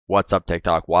What's up,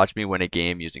 TikTok? Watch me win a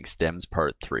game using Stims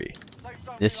Part 3.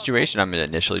 In this situation, I'm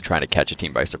initially trying to catch a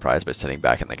team by surprise by sitting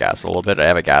back in the gas a little bit. I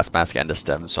have a gas mask and a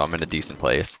stim, so I'm in a decent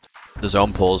place. The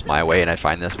zone pulls my way, and I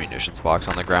find this munitions box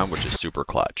on the ground, which is super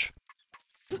clutch.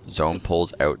 Zone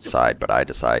pulls outside, but I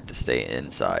decide to stay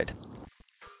inside.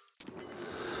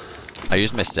 I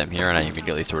use my stim here, and I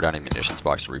immediately throw down a munitions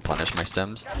box to replenish my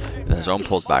stims. And the zone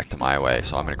pulls back to my way,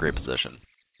 so I'm in a great position.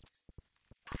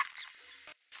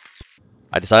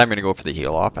 I decide I'm going to go for the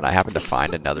heal off, and I happen to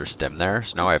find another stim there,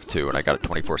 so now I have two, and I got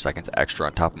 24 seconds extra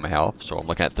on top of my health, so I'm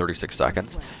looking at 36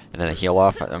 seconds, and then a heal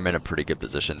off, I'm in a pretty good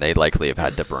position. They likely have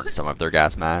had to burn some of their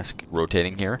gas mask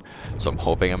rotating here, so I'm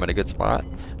hoping I'm in a good spot,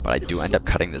 but I do end up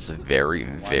cutting this very,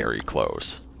 very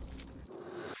close.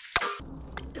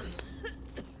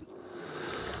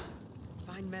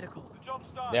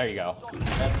 There you go.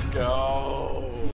 Let's go.